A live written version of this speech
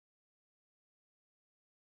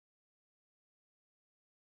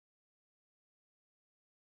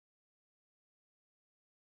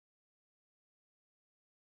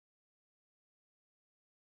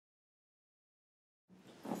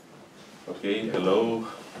Okay, hello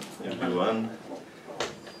everyone.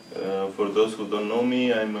 For those who don't know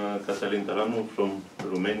me, I'm Cătălin Țăranu from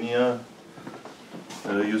Romania.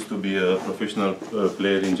 I used to be a professional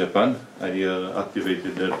player in Japan. I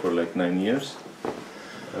activated there for like 9 years.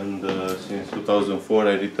 And since 2004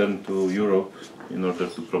 I returned to Europe in order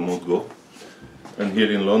to promote Go. And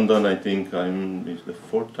here in London I think it's the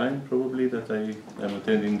 4th time probably that I'm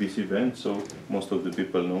attending this event, so most of the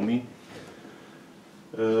people know me.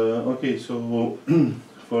 Okay, so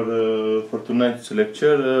for tonight's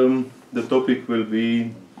lecture, the topic will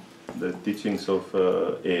be the teachings of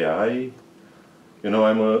AI. You know,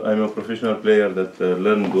 I'm a professional player that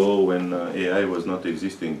learned Go when AI was not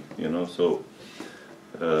existing. You know, so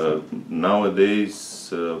nowadays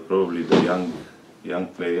probably the young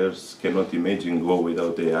players cannot imagine Go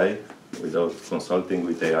without AI, without consulting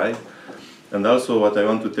with AI. And also, what I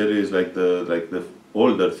want to tell you is like the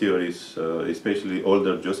older theories, especially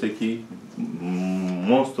older Joseki,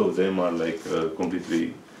 most of them are like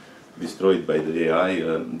completely destroyed by the AI.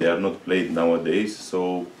 They are not played nowadays.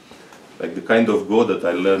 So, like the kind of Go that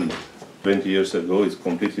I learned 20 years ago is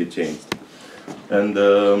completely changed. And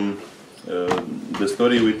the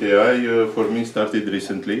story with AI for me started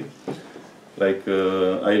recently. Like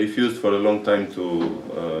I refused for a long time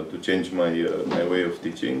to change my way of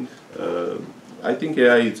teaching. I think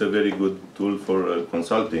AI is a very good tool for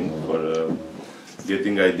consulting, for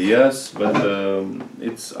getting ideas, but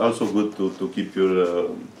it's also good to keep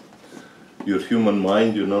your human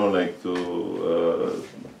mind, you know, like to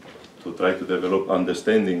try to develop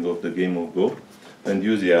understanding of the game of Go, and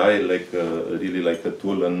use AI like really like a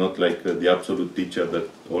tool and not like the absolute teacher that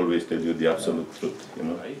always tell you the absolute truth, you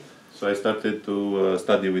know. So I started to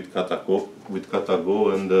study with Katago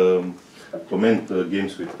and comment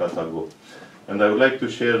games with Katago. And I would like to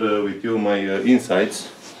share with you my insights,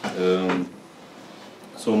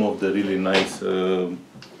 some of the really nice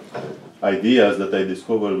ideas that I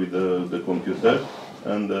discovered with the computer,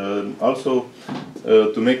 and also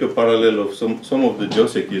to make a parallel of some of the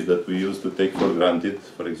Josekis that we used to take for granted.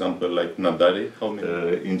 For example, like Nadare,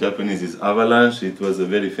 in Japanese is avalanche. It was a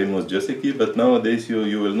very famous Joseki, but nowadays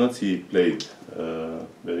you will not see it played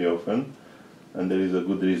very often, and there is a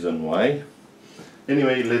good reason why.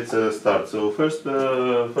 Anyway, let's start. So first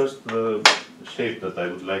shape that I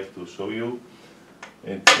would like to show you,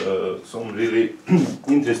 it's some really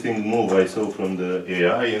interesting move I saw from the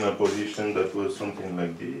AI in a position that was something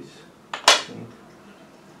like this.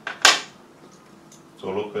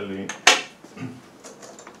 So locally,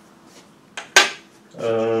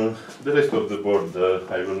 the rest of the board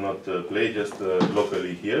I will not play, just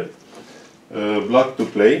locally here. Black to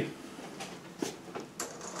play.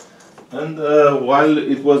 And while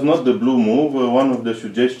it was not the blue move, one of the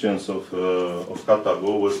suggestions of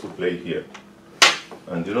Katago was to play here.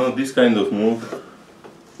 And you know, this kind of move,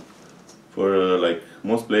 for like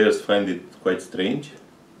most players find it quite strange.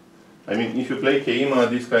 I mean, if you play Keima,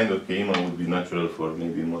 this kind of Keima would be natural for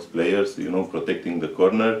maybe most players, you know, protecting the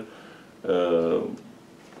corner,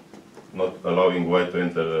 not allowing white to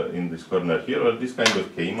enter in this corner here, or this kind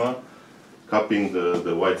of Keima, cupping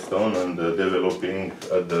the white stone and developing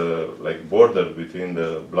the like border between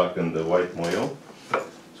the black and the white moyo.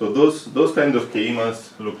 So those kind of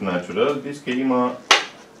keimas look natural. This keima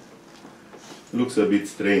looks a bit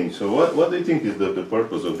strange. So what do you think is the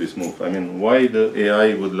purpose of this move? I mean, why the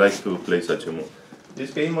AI would like to play such a move?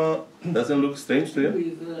 This keima doesn't look strange to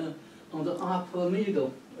you? On the upper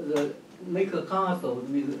middle, make a castle.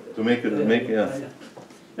 To make it, yeah.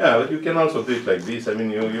 Yeah, but you can also do it like this. I mean,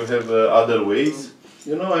 you have other ways.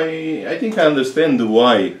 You know, I think I understand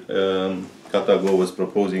why Katago was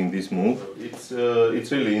proposing this move. It's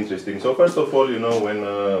really interesting. So first of all, you know, when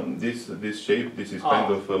this shape, this is kind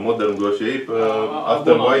of a modern Go shape.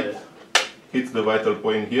 After white hits the vital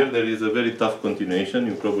point here, there is a very tough continuation.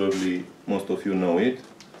 You probably, most of you know it,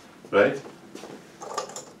 right?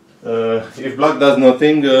 If black does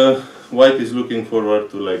nothing, white is looking forward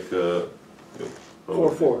to like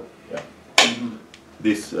 4-4. Yeah.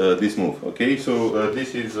 This move. Okay. So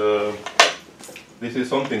this is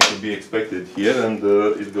something to be expected here, and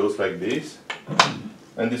it goes like this,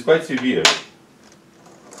 and it's quite severe.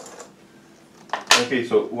 Okay.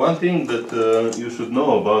 So one thing that you should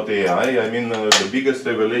know about AI. I mean, the biggest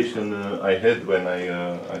revelation I had when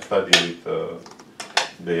I studied with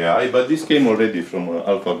the AI, but this came already from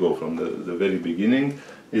AlphaGo from the very beginning,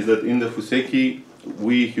 is that in the Fuseki,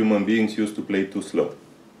 we human beings used to play too slow.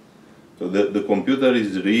 So the computer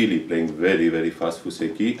is really playing very, very fast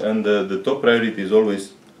Fuseki, and the top priority is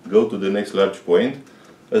always go to the next large point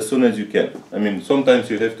as soon as you can. I mean,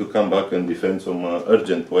 sometimes you have to come back and defend some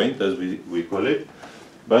urgent point, as we call it,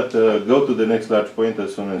 But go to the next large point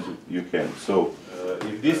as soon as you can. So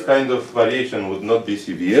if this kind of variation would not be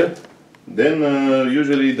severe, then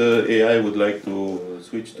usually the AI would like to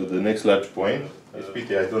switch to the next large point. It's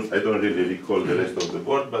pity I don't really recall the rest of the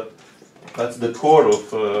board, but that's the core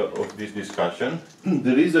of this discussion.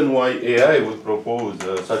 The reason why AI would propose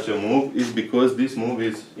such a move is because this move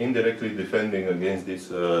is indirectly defending against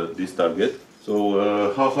this target. So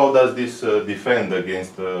how does this defend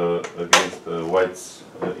against White's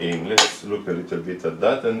aim? Let's look a little bit at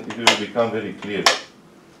that, and it will become very clear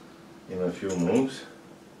in a few moves.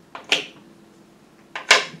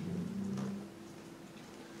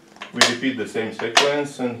 We repeat the same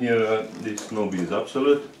sequence, and here this move is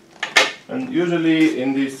absolute. And usually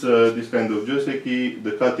in this kind of Joseki,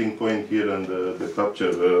 the cutting point here and the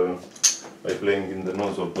capture by playing in the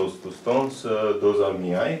nose of those two stones, those are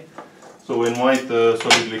Miai. So when White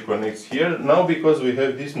solidly connects here, now because we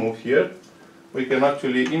have this move here, we can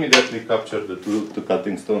actually immediately capture the two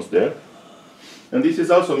cutting stones there. And this is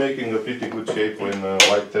also making a pretty good shape when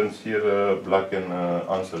White turns here, Black can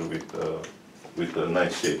answer with a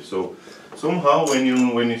nice shape. So somehow when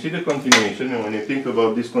you see the continuation and when you think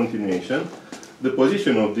about this continuation, the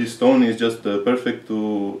position of this stone is just perfect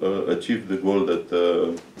to achieve the goal that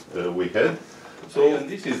we had. So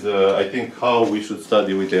this is, I think, how we should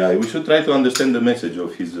study with AI. We should try to understand the message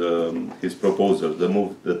of his proposal, the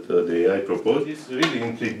move that the AI proposed. This really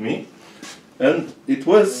intrigued me, and it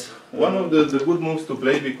was one of the good moves to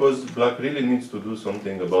play because Black really needs to do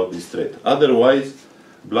something about this threat. Otherwise,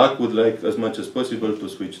 Black would like as much as possible to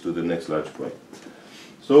switch to the next large point.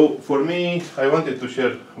 So for me, I wanted to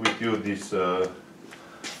share with you this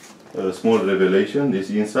small revelation, this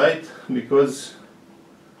insight, because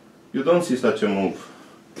you don't see such a move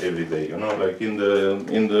every day. You know, like in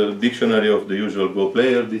the dictionary of the usual Go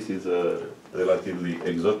player, this is a relatively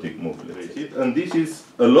exotic move. And this is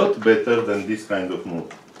a lot better than this kind of move.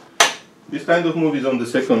 This kind of move is on the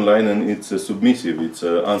second line and it's submissive. It's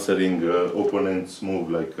answering opponent's move,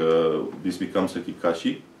 like this becomes a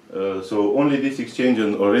Kikashi. So only this exchange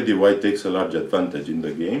and already White takes a large advantage in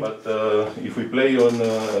the game. But if we play on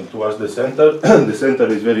towards the center, the center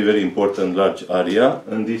is very, very important, large area,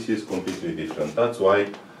 and this is completely different. That's why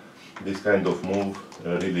this kind of move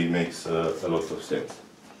really makes a lot of sense.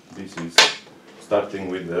 This is starting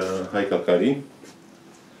with Haikakari,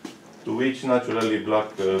 to which naturally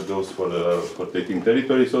Black goes for taking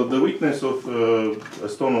territory. So the weakness of a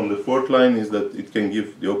stone on the fourth line is that it can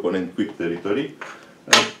give the opponent quick territory.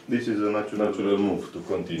 This is a natural move to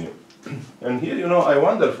continue. And here, you know, I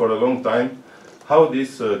wonder for a long time how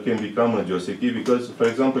this can become a Joseki, because, for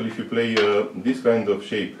example, if you play this kind of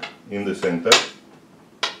shape in the center,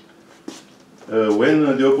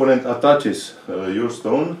 when the opponent attaches your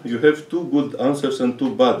stone, you have two good answers and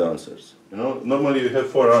two bad answers. You know, normally you have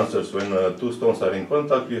four answers. When two stones are in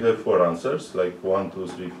contact, you have four answers, like 1, 2,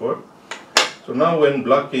 3, 4. So now when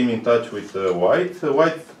Black came in touch with White,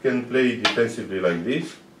 White can play defensively like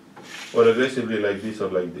this, or aggressively like this or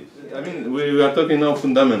like this. I mean, we are talking now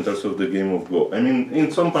fundamentals of the game of Go. I mean,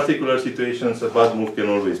 in some particular situations, a bad move can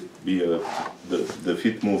always be the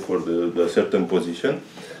fit move for the certain position.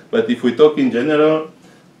 But if we talk in general,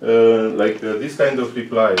 this kind of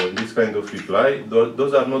reply and this kind of reply,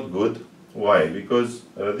 those are not good. Why? Because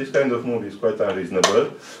this kind of move is quite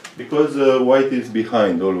unreasonable, because White is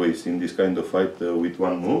behind always in this kind of fight with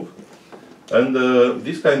one move. And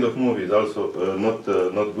this kind of move is also not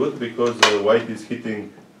good, because White is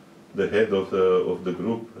hitting the head of the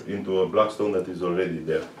group into a Black stone that is already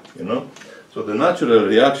there, you know. So the natural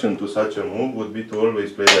reaction to such a move would be to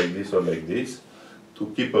always play like this or like this,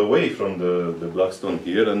 to keep away from the Black stone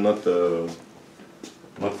here and not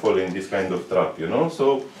fall in this kind of trap, you know.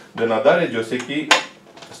 So the Nadare Joseki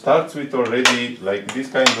starts with already like this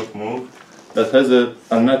kind of move that has a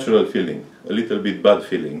unnatural feeling, a little bit bad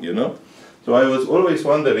feeling, you know. So I was always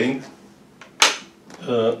wondering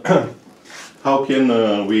how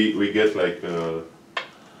can we get like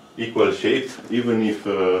equal shape, even if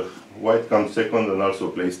White comes second and also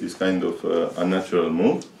plays this kind of unnatural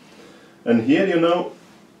move. And here, you know,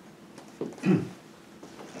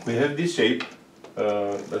 we have this shape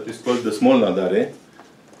that is called the small Nadare,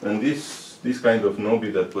 and this kind of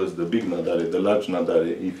Nobi that was the big Nadare, the large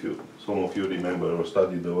Nadare, if some of you remember or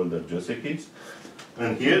studied the older Josekis.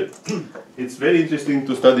 And here, it's very interesting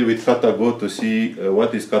to study with Katago to see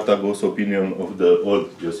what is Katago's opinion of the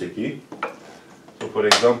old Joseki. So for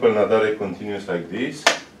example, Nadare continues like this.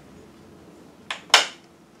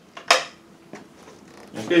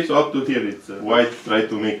 Okay, so up to here it's White tried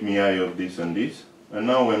to make Miai of this and this. And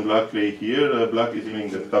now when Black play here, Black is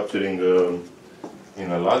aiming at capturing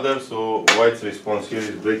in a ladder, so white's response here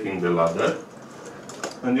is breaking the ladder.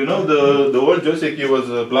 And you know, the old Joseki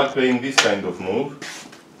was black playing this kind of move.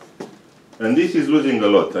 And this is losing a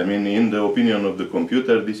lot. I mean, in the opinion of the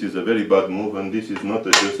computer, this is a very bad move, and this is not a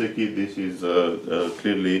Joseki, this is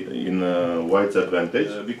clearly in white's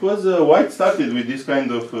advantage. Because white started with this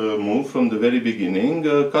kind of move from the very beginning,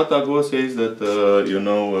 Katago says that, you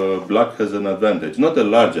know, black has an advantage. Not a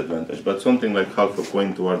large advantage, but something like half a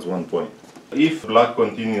point towards 1 point. If black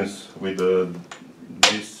continues with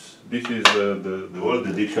this is the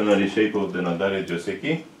old dictionary shape of the Nadare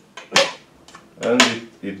Joseki, and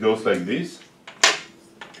it goes like this.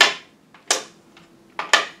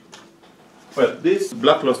 Well, this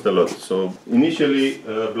black lost a lot. So initially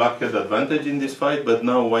black had advantage in this fight, but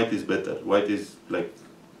now white is better. White is like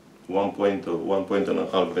 1 point or 1.5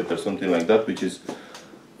 points better, something like that, which is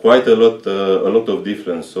quite a lot of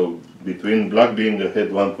difference. So between black being ahead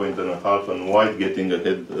 1.5 points and white getting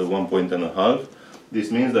ahead 1.5 points, this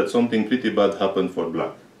means that something pretty bad happened for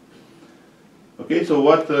black. Okay, so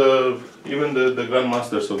what even the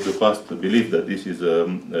grandmasters of the past believe that this is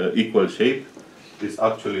equal shape is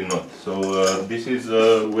actually not. So this is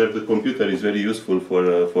where the computer is very useful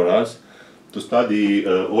for us to study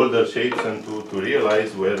older shapes and to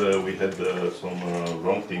realize where we had some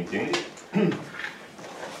wrong thinking.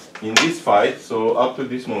 In this fight, so up to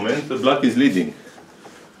this moment, black is leading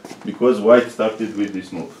because white started with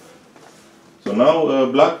this move. So now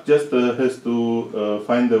black just has to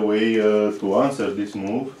find a way to answer this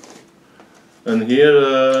move. And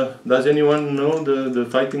here, does anyone know the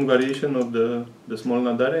fighting variation of the small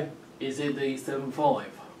Nadare? Is it the 7-5?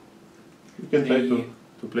 You can try to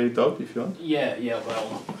play it out if you want. Yeah,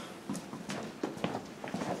 well.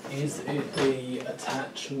 Is it the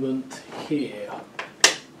attachment here?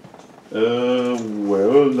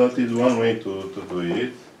 Well, that is one way to do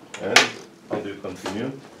it. And how do you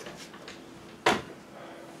continue?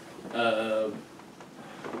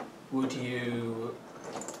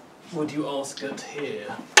 Would you ask it here?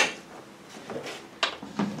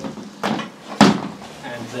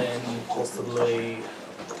 And then possibly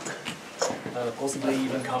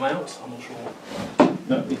even come out? I'm not sure.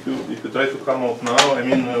 No, if you try to come out now, I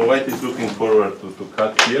mean, white is looking forward to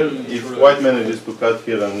cut here. If white manages to cut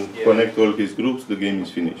here and connect all his groups, the game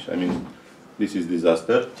is finished. I mean, this is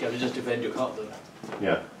disaster. Do you have to just defend your cut then?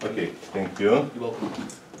 Yeah, okay, thank you. You're welcome.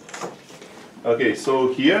 Okay,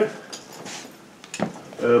 so here,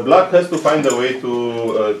 black has to find a way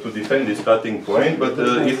to defend this cutting point, but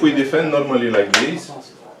if we defend normally like this,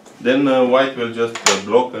 then white will just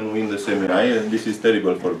block and win the semi-eye, and this is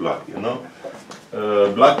terrible for black, you know.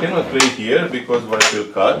 Black cannot play here because white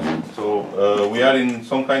will cut, so we are in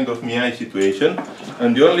some kind of mi-eye situation,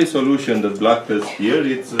 and the only solution that black has here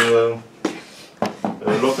is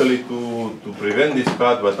locally to prevent this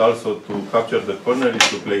cut, but also to capture the corner, is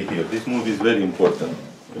to play here. This move is very important,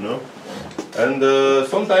 you know. And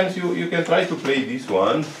sometimes you can try to play this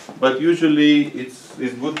one, but usually it's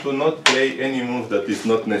good to not play any move that is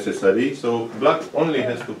not necessary. So black only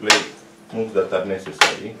has to play moves that are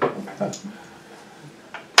necessary.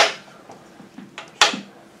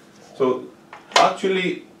 So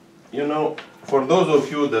actually, you know, for those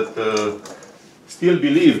of you that still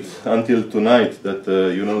believed until tonight that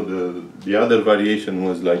you know, the other variation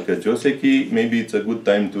was like a Joseki, maybe it's a good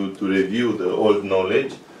time to review the old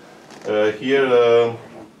knowledge. Here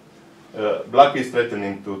black is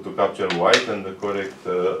threatening to capture white, and the correct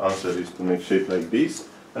answer is to make shape like this.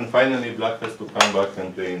 And finally black has to come back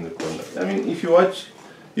and play in the corner. I mean, if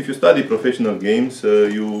you study professional games,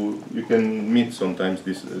 you can meet sometimes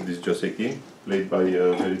this Joseki played by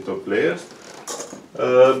very top players.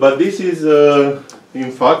 But this is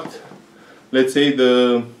in fact, let's say,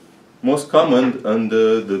 the most common and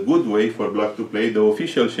the good way for black to play the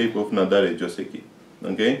official shape of Nadare Joseki.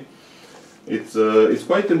 Okay? It's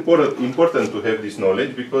quite important to have this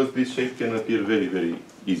knowledge, because this shape can appear very, very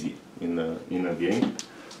easy in a game.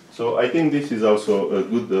 So I think this is also a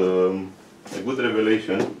good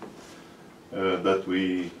revelation that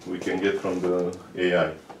we can get from the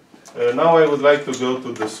AI. Now I would like to go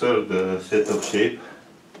to the third set of shape,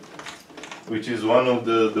 which is one of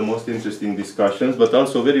the most interesting discussions, but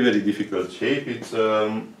also very, very difficult shape. It's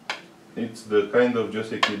the kind of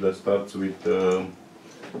Joseki that starts with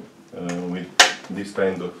this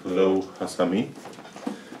kind of low Hasami.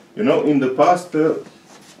 You know, in the past, the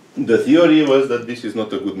theory was that this is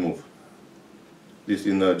not a good move. This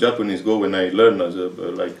in Japanese Go, when I learned as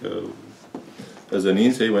an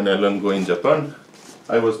insei, when I learned Go in Japan,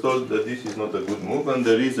 I was told that this is not a good move, and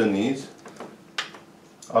the reason is,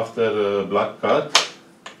 after black cut,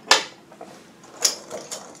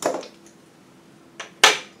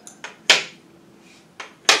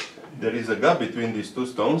 there is a gap between these two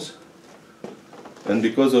stones, and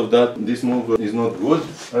because of that this move is not good,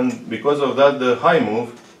 and because of that the high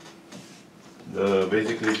move,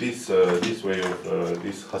 basically this way of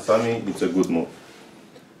this Hasami, it's a good move.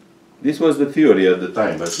 This was the theory at the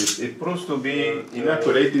time, but it proves to be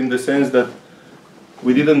inaccurate in the sense that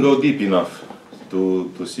we didn't go deep enough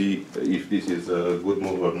to see if this is a good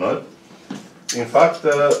move or not. In fact,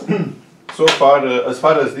 so far, as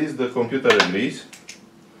far as this, the computer agrees.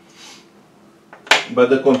 But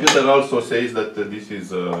the computer also says that this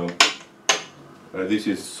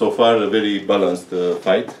is so far a very balanced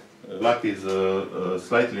fight. Black is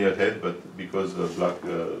slightly ahead, but because black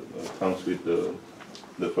comes with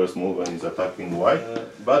the first move and is attacking white.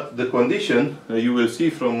 But the condition, you will see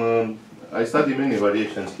from, I study many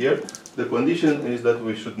variations here, the condition is that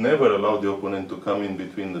we should never allow the opponent to come in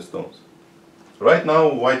between the stones. Right now,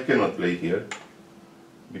 white cannot play here,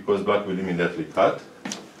 because black will immediately cut.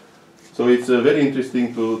 So it's very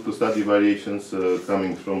interesting to study variations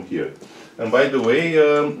coming from here. And by the way,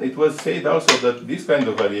 it was said also that this kind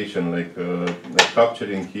of variation, like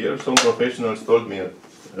capturing here, some professionals told me at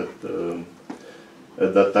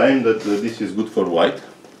that time that this is good for white.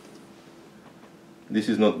 This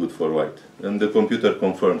is not good for white, and the computer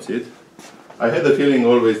confirms it. I had a feeling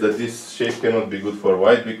always that this shape cannot be good for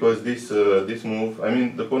white, because this move, I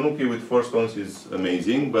mean, the Konuki with 4 stones is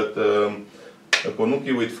amazing, but a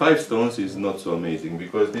Konuki with 5 stones is not so amazing,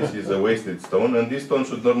 because this is a wasted stone, and this stone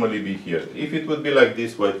should normally be here. If it would be like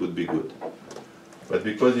this, white would be good. But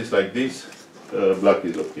because it's like this, black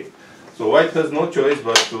is okay. So white has no choice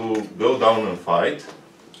but to go down and fight.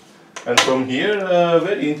 And from here,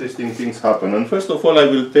 very interesting things happen. And first of all, I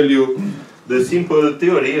will tell you the simple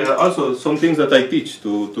theory, also some things that I teach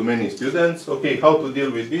to many students. Okay, how to deal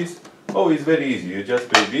with this? Oh, it's very easy. You just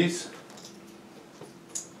play this.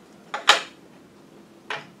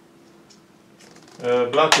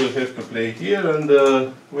 Black will have to play here, and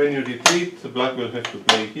when you retreat, black will have to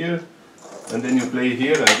play here, and then you play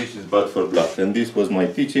here, and this is bad for black. And this was my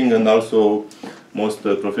teaching, and also most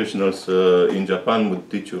professionals in Japan would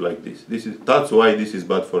teach you like this. That's why this is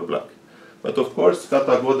bad for black. But of course,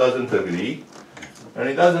 Katago doesn't agree, and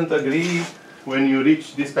it doesn't agree when you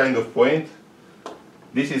reach this kind of point.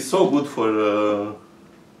 This is so good for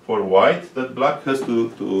white that black has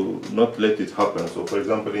to not let it happen. So for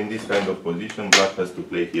example, in this kind of position, black has to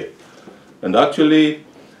play here. And actually,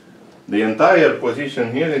 the entire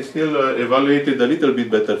position here is still evaluated a little bit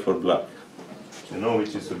better for black, you know,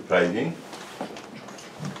 which is surprising.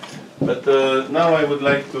 But now I would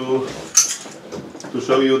like to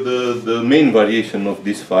show you the main variation of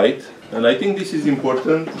this fight. And I think this is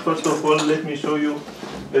important. First of all, let me show you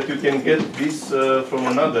that you can get this from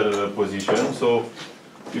another position. So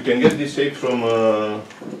you can get this shape from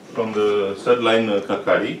the third line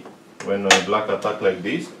Kakari, when black attack like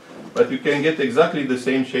this. But you can get exactly the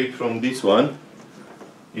same shape from this one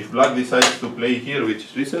if black decides to play here,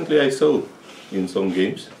 which recently I saw in some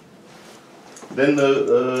games. Then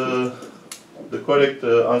the correct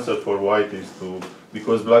answer for white is to,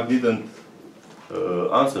 because black didn't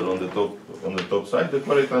answer on the top side, the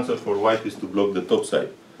correct answer for white is to block the top side.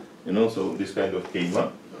 You know, so this kind of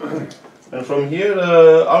keima. And from here,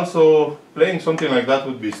 also playing something like that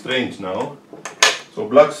would be strange now. So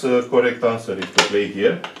black's correct answer is to play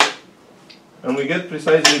here. And we get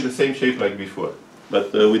precisely the same shape like before,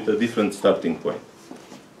 but with a different starting point.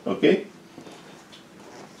 Okay?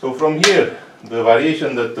 So from here, the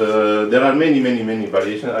variation that, there are many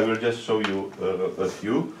variations. I will just show you a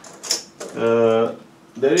few.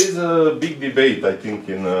 There is a big debate, I think,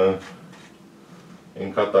 in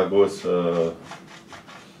Katagos.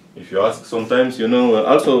 If you ask, sometimes, you know,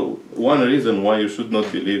 also one reason why you should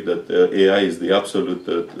not believe that AI is the absolute,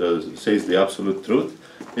 says the absolute truth,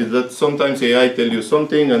 is that sometimes AI tell you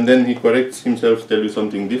something and then he corrects himself, tell you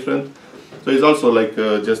something different. So it's also like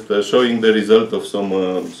just showing the result of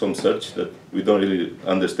some search that we don't really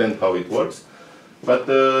understand how it works. But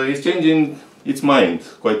it's changing its mind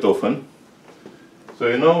quite often. So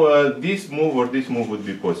you know, this move or this move would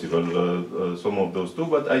be possible, some of those two,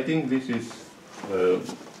 but I think this is,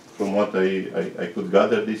 from what I could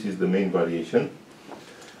gather, this is the main variation.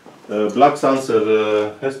 Black's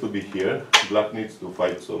answer has to be here. Black needs to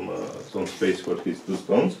fight some space for his 2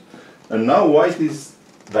 stones. And now white is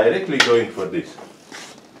directly going for this,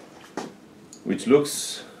 which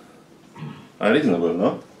looks unreasonable,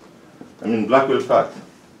 no? I mean, black will cut.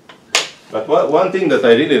 But one thing that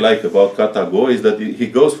I really like about Katago is that he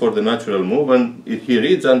goes for the natural move and he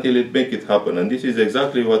reads until it makes it happen. And this is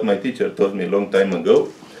exactly what my teacher told me a long time ago.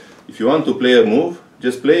 If you want to play a move,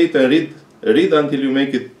 just play it and read until you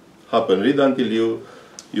make it happen. Read until you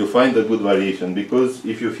you find a good variation, because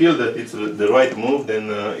if you feel that it's the right move, then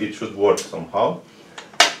it should work somehow.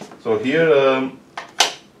 So here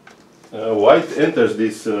white enters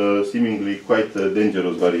this seemingly quite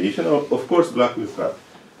dangerous variation. Of course, black will cut.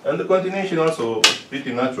 And the continuation also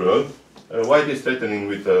pretty natural. White is threatening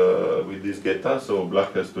with this geta, so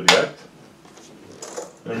black has to react.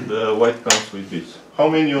 And white comes with this. How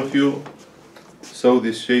many of you saw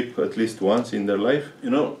this shape at least once in their life?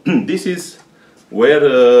 You know, this is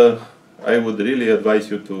where I would really advise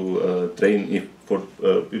you to train for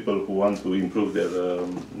people who want to improve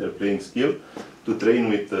their playing skill, to train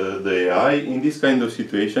with the AI. In this kind of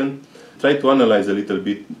situation, try to analyze a little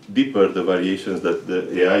bit deeper the variations that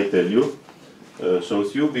the AI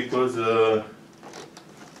shows you, because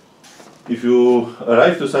if you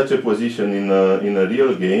arrive to such a position in a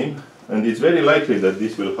real game, and it's very likely that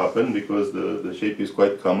this will happen because the shape is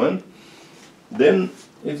quite common, then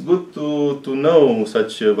it's good to know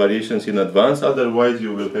such variations in advance. Otherwise,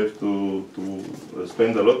 you will have to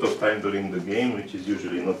spend a lot of time during the game, which is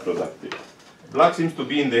usually not productive. Black seems to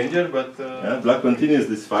be in danger, but black continues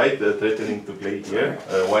this fight, threatening to play here.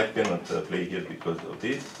 White cannot play here because of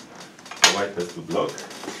this. So white has to block.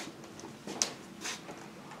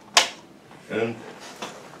 And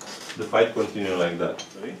the fight continues like that.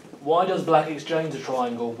 Sorry? Why does black exchange a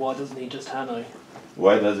triangle? Why doesn't he just Hano?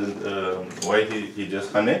 Why doesn't why he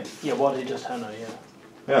just Hane? Yeah, why did he just Hano? Yeah.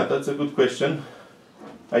 Yeah, that's a good question.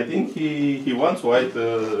 I think he wants white.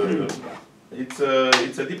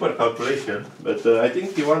 It's a deeper calculation, but I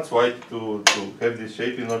think he wants white to have this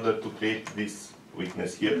shape in order to create this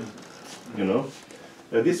weakness here. You know,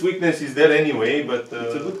 this weakness is there anyway, but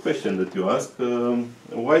it's a good question that you ask.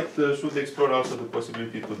 White should explore also the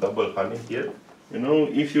possibility to double honey here. You know,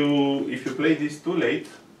 if you play this too late,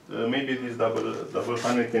 maybe this double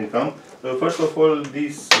honey can come. First of all,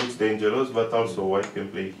 this looks dangerous, but also white can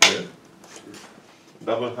play here.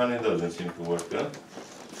 Double honey doesn't seem to work, yeah?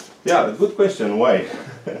 Yeah, good question, why?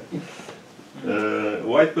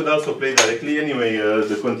 White could also play directly. Anyway,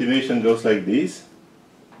 the continuation goes like this.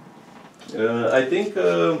 I think,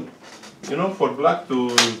 you know, for black to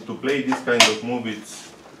play this kind of move,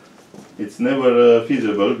 it's never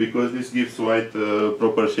feasible, because this gives white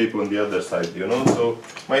proper shape on the other side, you know. So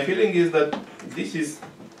my feeling is that this is,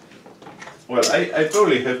 well, I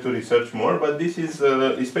probably have to research more, but this is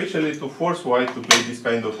especially to force white to play this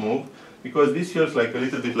kind of move, because this feels like a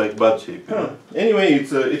little bit like bad shape. You know? Anyway,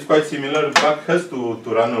 it's quite similar. Black has to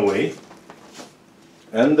run away,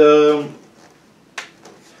 and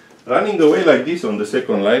running away like this on the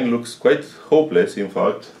second line looks quite hopeless, in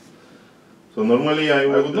fact. So normally I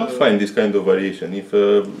would not find this kind of variation.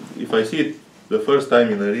 If I see it the first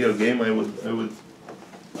time in a real game,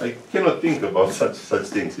 I cannot think about such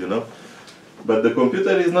things, you know. But the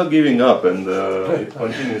computer is not giving up, and it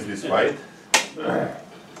continues this fight.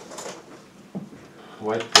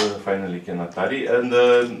 White finally can Atari, and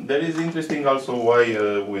there is interesting also why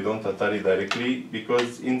we don't Atari directly,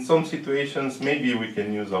 because in some situations maybe we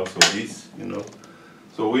can use also this, you know.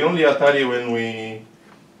 So we only Atari when we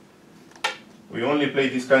only play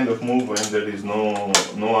this kind of move when there is no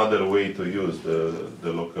other way to use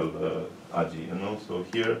the local AGI, you know. So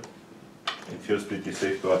here it feels pretty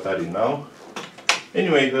safe to Atari now.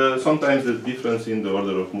 Anyway, sometimes the difference in the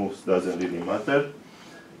order of moves doesn't really matter.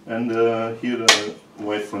 And here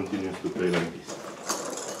white continues to play like this.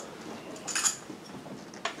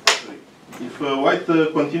 If white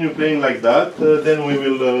continue playing like that, then we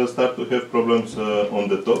will start to have problems on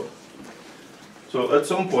the top. So at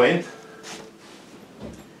some point,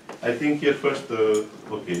 I think here first,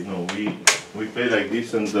 okay, no, we play like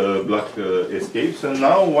this, and black escapes, and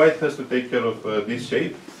now white has to take care of this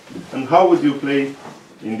shape. And how would you play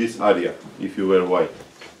in this area if you were white?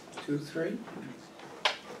 2-3.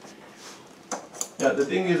 Yeah, the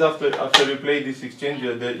thing is, after you play this exchange,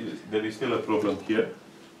 there is still a problem here.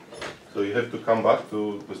 So you have to come back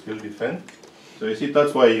to still defend. So you see,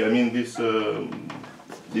 that's why, I mean, this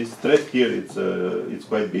threat here, it's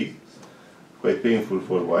quite big, quite painful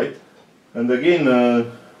for white. And again,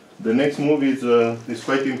 the next move is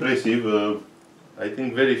quite impressive. I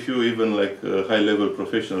think very few, even like high-level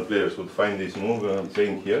professional players, would find this move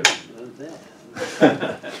playing here.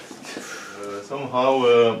 Somehow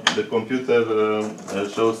the computer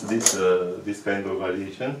shows this kind of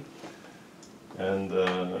variation, and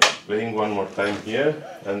playing one more time here,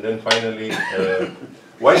 and then finally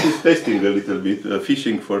white is testing a little bit,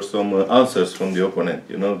 fishing for some answers from the opponent.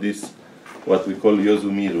 You know, this what we call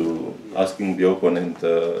Yozumiru, asking the opponent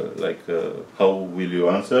how will you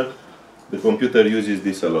answer. The computer uses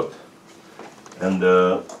this a lot, and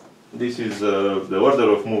this is the order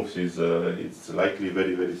of moves is it's likely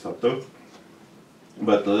very subtle.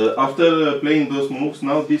 But after playing those moves,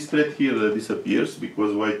 now this threat here disappears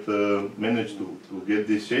because white managed to get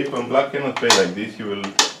this shape, and black cannot play like this. He will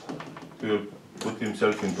put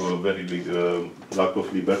himself into a very big lack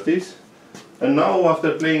of liberties. And now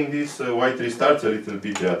after playing this, white restarts a little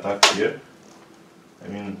bit the attack here. I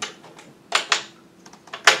mean,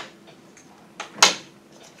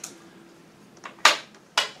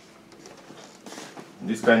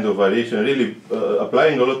 this kind of variation really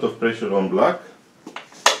applying a lot of pressure on black.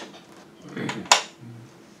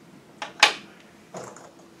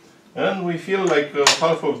 And we feel like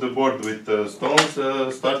half of the board with stones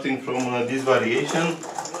starting from this variation.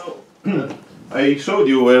 I showed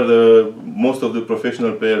you where most of the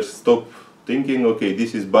professional players stop thinking, okay,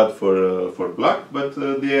 this is bad for black, but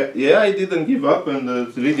the AI didn't give up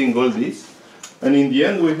and reading all this. And in the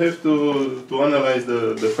end we have to analyze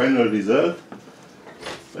the final result.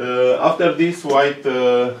 After this, white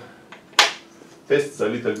tests a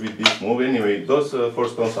little bit this move. Anyway, those 4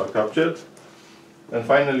 stones are captured. And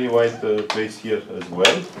finally white plays here as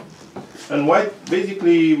well. And white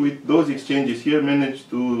basically with those exchanges here managed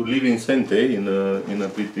to live in Sente in a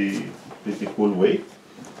pretty cool way.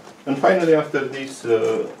 And finally after this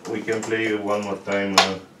we can play one more time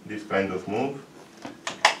this kind of move.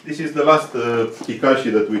 This is the last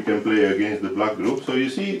Kikashi that we can play against the black group. So you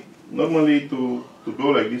see, normally to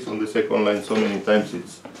go like this on the second line so many times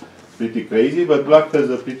it's pretty crazy, but black has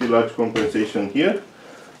a pretty large compensation here.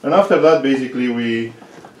 And after that, basically, we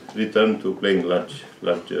return to playing large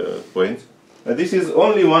points. This is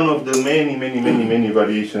only one of the many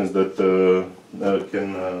variations that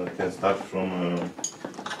can start from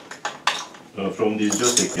this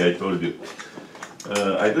Joseki I told you.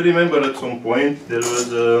 I do remember at some point there was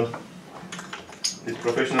this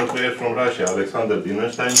professional player from Russia, Alexander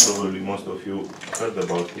Dinerstein. Probably most of you heard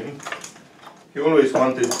about him. He always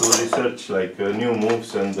wanted to research like new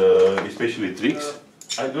moves and especially tricks.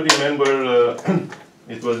 I do remember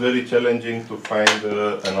it was very challenging to find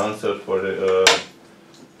an answer for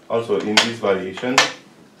also in this variation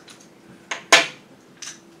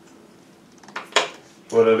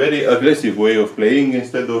for a very aggressive way of playing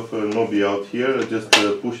instead of Nobi out here, just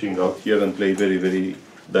pushing out here and play very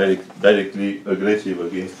directly aggressive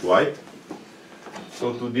against white.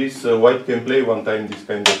 So to this white can play one time this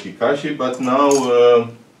kind of Kikashi, but now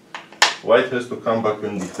white has to come back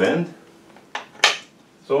and defend.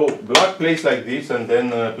 So black plays like this and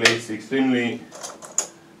then plays extremely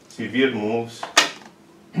severe moves,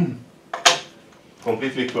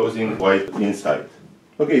 completely closing white inside.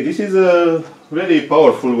 Okay, this is a very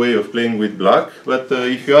powerful way of playing with black, but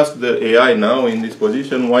if you ask the AI now in this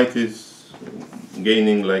position, white is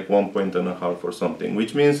gaining like 1.5 points or something,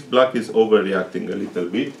 which means black is overreacting a little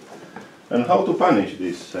bit. And how to punish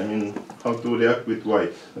this? I mean, how to react with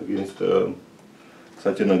white against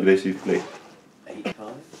such an aggressive play?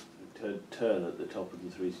 H5, turn at the top of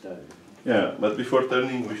the 3 stones. Yeah, but before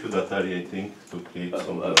turning we should Atari, I think, to create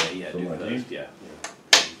some first, yeah.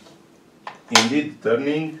 Indeed,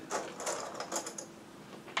 turning.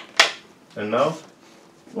 And now,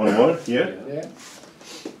 one more here. Yeah.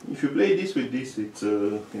 If you play this with this,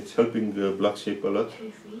 it's helping the black shape a lot.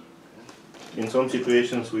 In some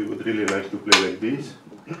situations we would really like to play like this.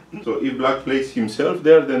 So if black plays himself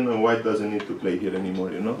there, then white doesn't need to play here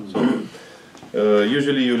anymore, you know. So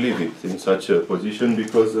usually you leave it in such a position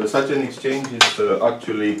because such an exchange is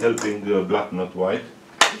actually helping black, not white.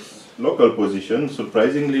 Local position,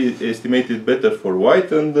 surprisingly estimated better for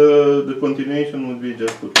white, and the continuation would be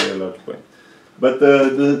just to play a large point. But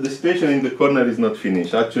the situation in the corner is not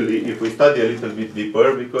finished. Actually, if we study a little bit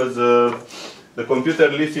deeper, because the computer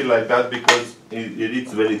leaves it like that because it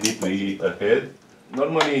reads very deeply ahead.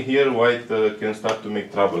 Normally here white can start to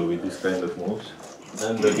make trouble with this kind of moves.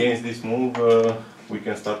 And against this move we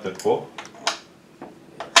can start a ko.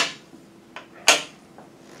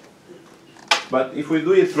 But if we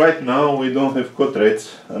do it right now, we don't have ko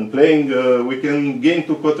threats. And playing, we can gain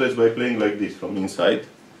 2 ko threats by playing like this from inside.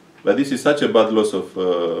 But this is such a bad loss of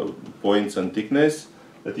points and thickness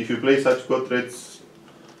that if you play such ko threats,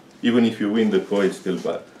 even if you win the ko, it's still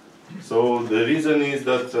bad. So the reason is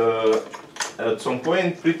that at some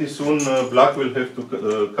point, pretty soon, black will have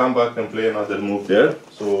to come back and play another move there.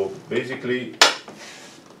 So basically,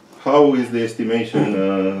 how is the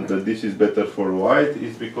estimation that this is better for white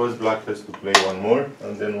is because black has to play one more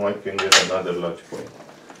and then white can get another large point.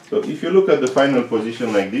 So if you look at the final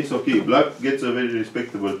position like this, okay, black gets a very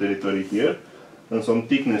respectable territory here and some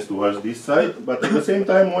thickness towards this side, but at the same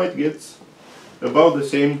time white gets about the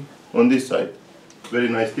same on this side. Very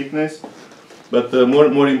nice thickness. But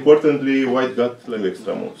more importantly, white got like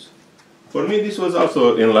extra moves. For me, this was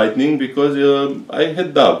also enlightening because I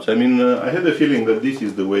had doubts. I mean, I had a feeling that this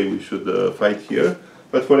is the way we should fight here.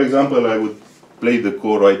 But for example, I would play the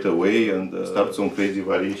core right away and start some crazy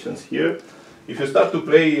variations here. If you start to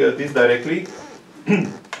play this directly,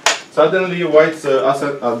 suddenly white's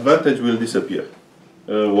advantage will disappear.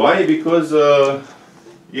 Why? Because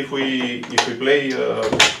if we play,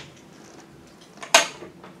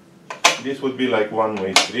 this would be like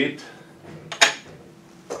one-way street.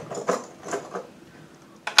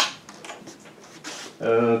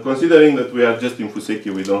 Considering that we are just in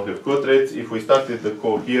Joseki, we don't have quadrates. If we started the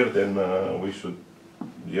core here, then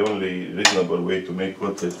the only reasonable way to make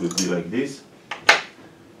quadrates would be like this.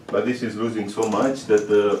 But this is losing so much that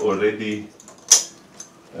already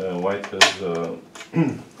white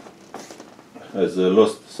has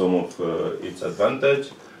lost some of its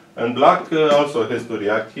advantage. And black also has to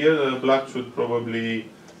react here. Black should probably,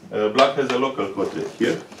 black has a local quadrat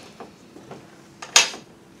here.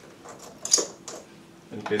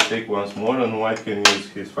 And can take once more, and white can use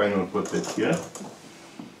his final quadrat here.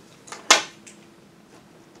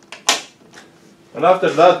 And after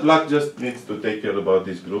that, black just needs to take care about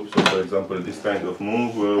this group. So for example, this kind of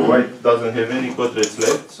move, white doesn't have any quadrats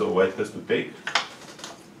left, so white has to take,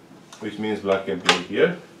 which means black can play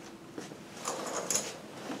here.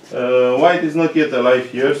 White is not yet alive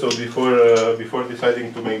here, so before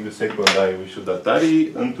deciding to make the second die, we should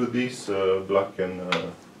Atari. Into this, black can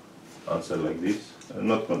answer like this,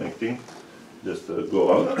 not connecting, just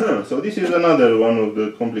go out. So this is another one of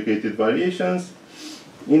the complicated variations.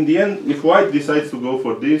 In the end, if white decides to go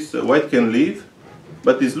for this, white can leave,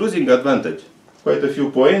 but is losing advantage, quite a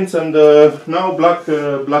few points, and now black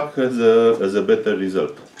has a better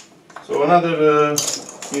result. So another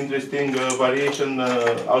interesting variation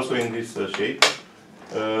also in this shape.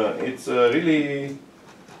 It's really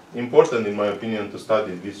important, in my opinion, to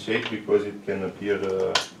study this shape because it can appear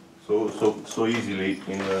so easily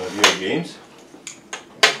in real games.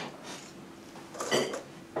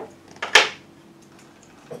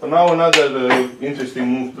 So now another interesting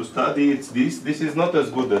move to study, it's this. This is not as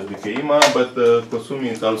good as the Keima, but Kosumi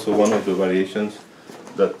is also one of the variations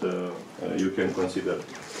that you can consider.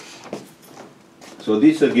 So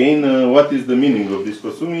this again, what is the meaning of this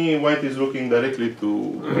Kosumi? White is looking directly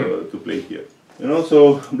to play here. You know,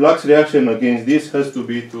 so black's reaction against this has to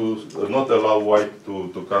be to not allow white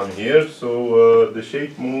to come here. So the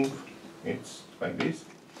shape move, it's like this.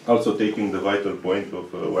 Also taking the vital point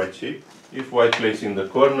of white shape. If white plays in the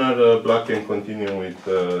corner, black can continue with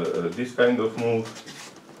this kind of move.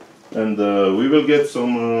 And we will get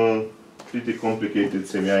some pretty complicated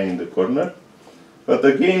semi in the corner. But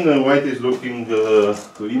again, white is looking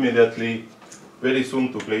to immediately, very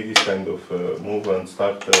soon, to play this kind of move and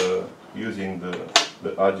start using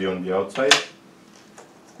the agi on the outside.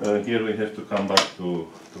 Here we have to come back to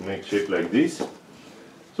make shape like this.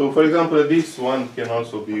 So for example, this one can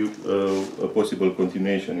also be a possible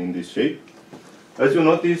continuation in this shape. As you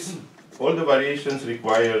notice, all the variations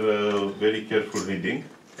require very careful reading.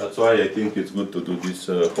 That's why I think it's good to do this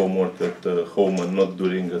homework at home and not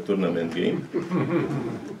during a tournament game.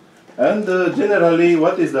 And generally,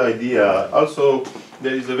 what is the idea? Also,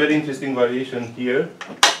 there is a very interesting variation here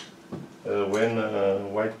when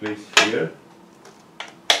white plays here.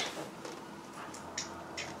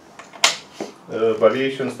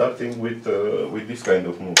 Variation starting with this kind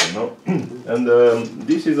of move, you know? And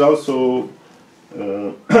this is also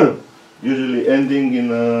usually ending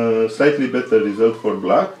in a slightly better result for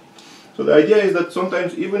black. So the idea is that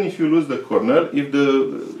sometimes, even if you lose the corner, if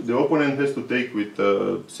the opponent has to take with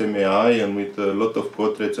semi-eye and with a lot of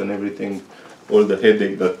quadrats and everything, all the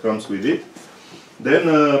headache that comes with it, then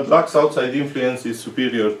black's outside influence is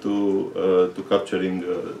superior to capturing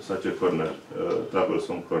such a corner,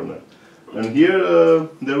 troublesome corner. And here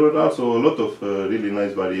there were also a lot of really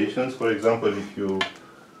nice variations. For example, if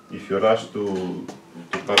you rush to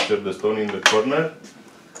capture the stone in the corner,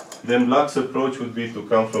 then black's approach would be to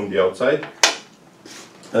come from the outside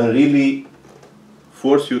and really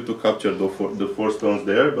force you to capture the four stones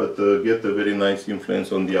there, but get a very nice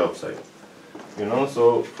influence on the outside. You know,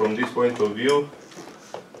 so from this point of view,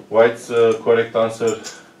 white's correct answer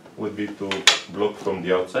would be to block from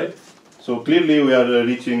the outside. So clearly we are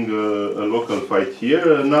reaching a local fight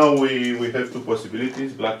here. Now we have two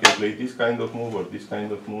possibilities. Black can play this kind of move or this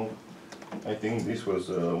kind of move. I think this was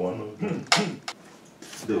one of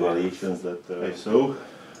the variations that I saw.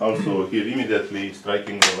 Also here immediately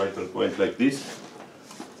striking the vital point like this.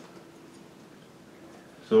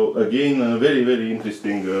 So again, very, very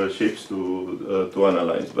interesting shapes to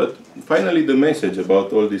analyze. But finally, the message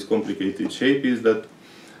about all this complicated shape is that,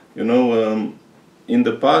 you know, in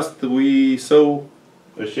the past we saw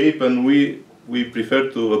a shape and we prefer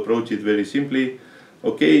to approach it very simply.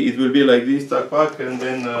 Okay, it will be like this, tac-pac, and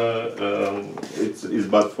then it's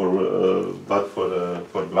bad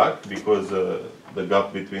for black because the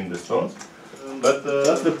gap between the stones. But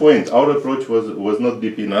that's the point. Our approach was not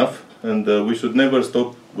deep enough, and we should never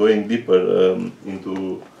stop going deeper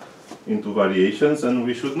into variations, and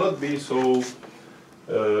we should not be so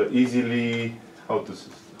easily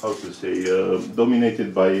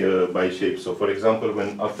dominated by shapes. So, for example,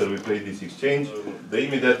 when after we play this exchange, the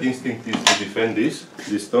immediate instinct is to defend this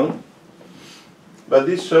stone. But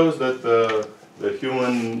this shows that the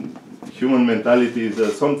human mentality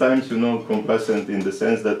is sometimes, you know, complacent in the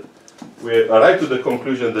sense that we arrive to the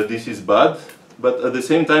conclusion that this is bad, but at the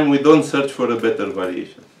same time we don't search for a better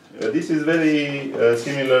variation. This is very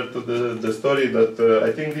similar to the story that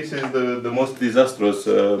I think this is the most disastrous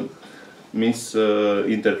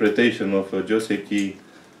misinterpretation of Joseki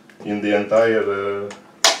in the entire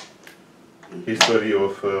history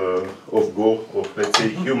of Go, of let's say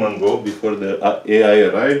human Go, before the AI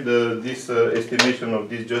arrived. This estimation of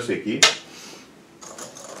this Joseki,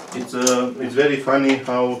 it's very funny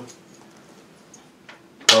how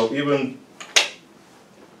even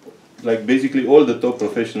like basically all the top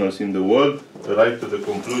professionals in the world arrived to the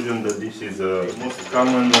conclusion that this is the most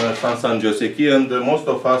common Sansan Joseki, and most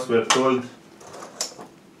of us were told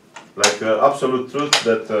like absolute truth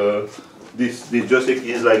that this Joseki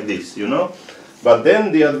is like this, you know. But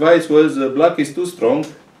then the advice was black is too strong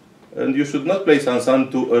and you should not play Sansan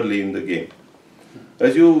too early in the game.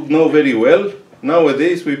 As you know very well,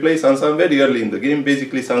 nowadays we play Sansan very early in the game.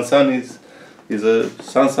 Basically Sansan is a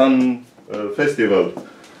Sansan festival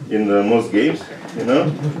in most games, you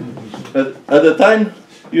know. At the time,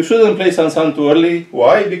 you shouldn't play Sansan too early.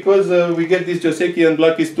 Why? Because we get this Joseki and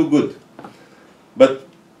black is too good. But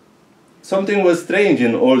something was strange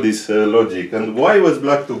in all this logic. And why was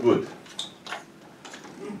black too good?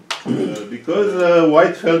 Because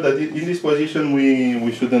white felt that in this position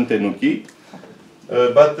we shouldn't tenuki.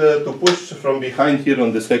 But to push from behind here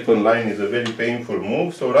on the second line is a very painful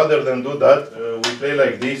move. So rather than do that, we play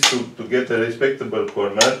like this to get a respectable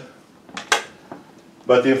corner.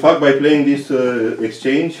 But in fact, by playing this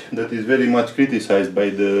exchange that is very much criticized by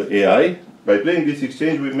the AI, by playing this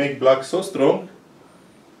exchange we make black so strong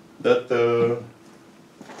that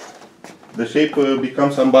the shape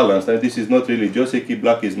becomes unbalanced. And this is not really Joseki,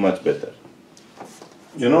 black is much better.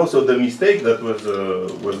 You know, so the mistake that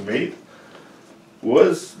was made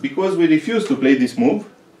was because we refused to play this move,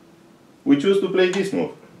 we choose to play this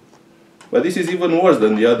move. But this is even worse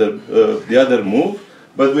than the other move.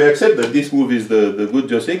 But we accept that this move is the good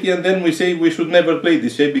Joseki, and then we say we should never play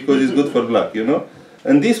this shape because it's good for black, you know.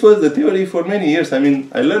 And this was the theory for many years. I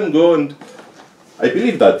mean, I learned Go and I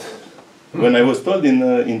believed that. When I was told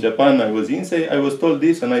in Japan I was insei, I was told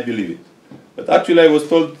this and I believe it. But actually I was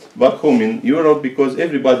told back home in Europe, because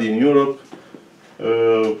everybody in Europe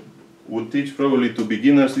would teach probably to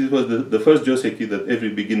beginners. This was the first Joseki that every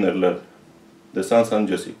beginner learned, the Sansan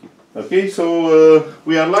Joseki. Okay, so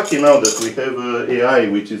we are lucky now that we have AI,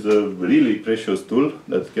 which is a really precious tool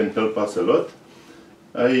that can help us a lot.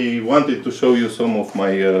 I wanted to show you some of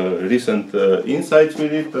my recent insights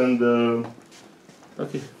with it, and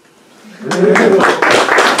okay.